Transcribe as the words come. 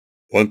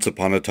Once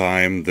upon a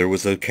time, there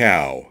was a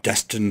cow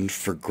destined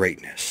for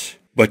greatness,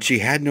 but she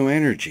had no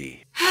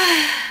energy.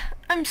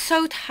 I'm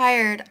so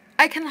tired.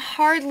 I can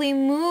hardly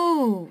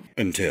move.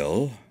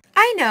 Until...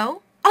 I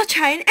know. I'll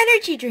try an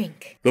energy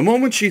drink. The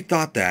moment she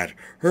thought that,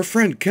 her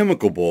friend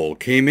Chemical Bull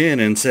came in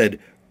and said,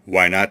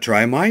 "Why not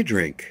try my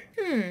drink?"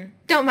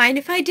 Don't mind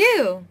if I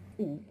do.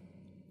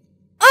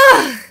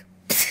 Ugh!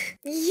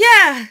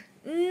 Yeah!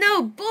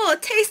 No, bull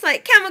tastes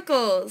like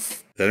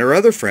chemicals. Then her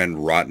other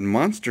friend, Rotten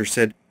Monster,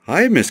 said,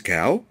 "Hi, Miss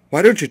Cow.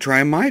 Why don't you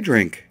try my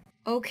drink?"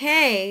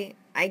 Okay,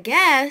 I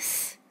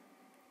guess.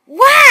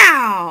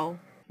 Wow!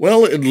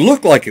 Well, it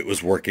looked like it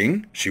was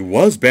working. She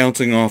was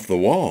bouncing off the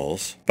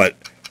walls.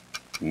 But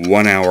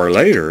 1 hour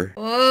later...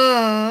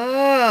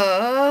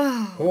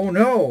 Oh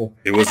no!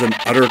 It was an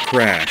utter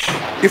crash.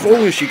 If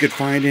only she could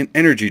find an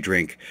energy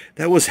drink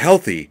that was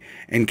healthy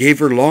and gave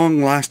her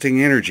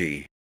long-lasting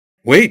energy.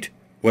 Wait,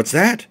 what's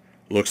that?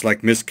 Looks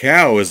like Miss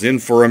Cow is in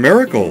for a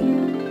miracle.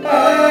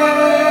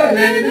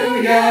 Hallelujah!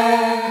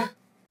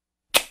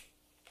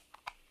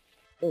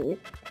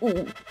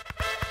 Woohoo!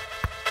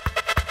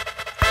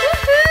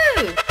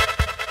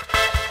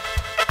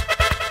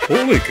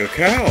 Holy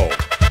cacao!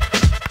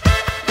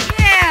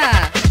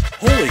 Yeah!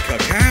 Holy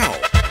cacao!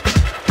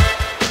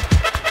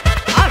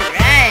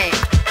 Alright!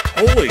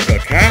 Holy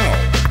cacao!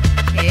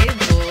 Hey,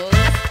 bulls.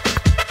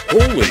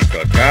 Holy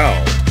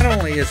cacao! Not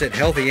only is it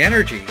healthy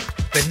energy,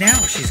 but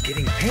now she's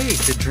getting paid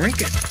to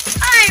drink it.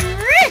 I'm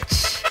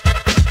rich!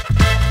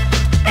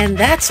 And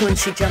that's when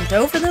she jumped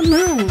over the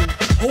moon.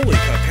 Holy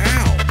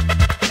cacao!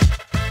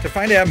 To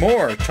find out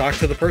more, talk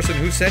to the person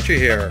who sent you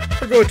here,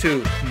 or go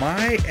to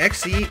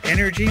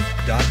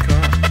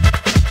myxenergy.com.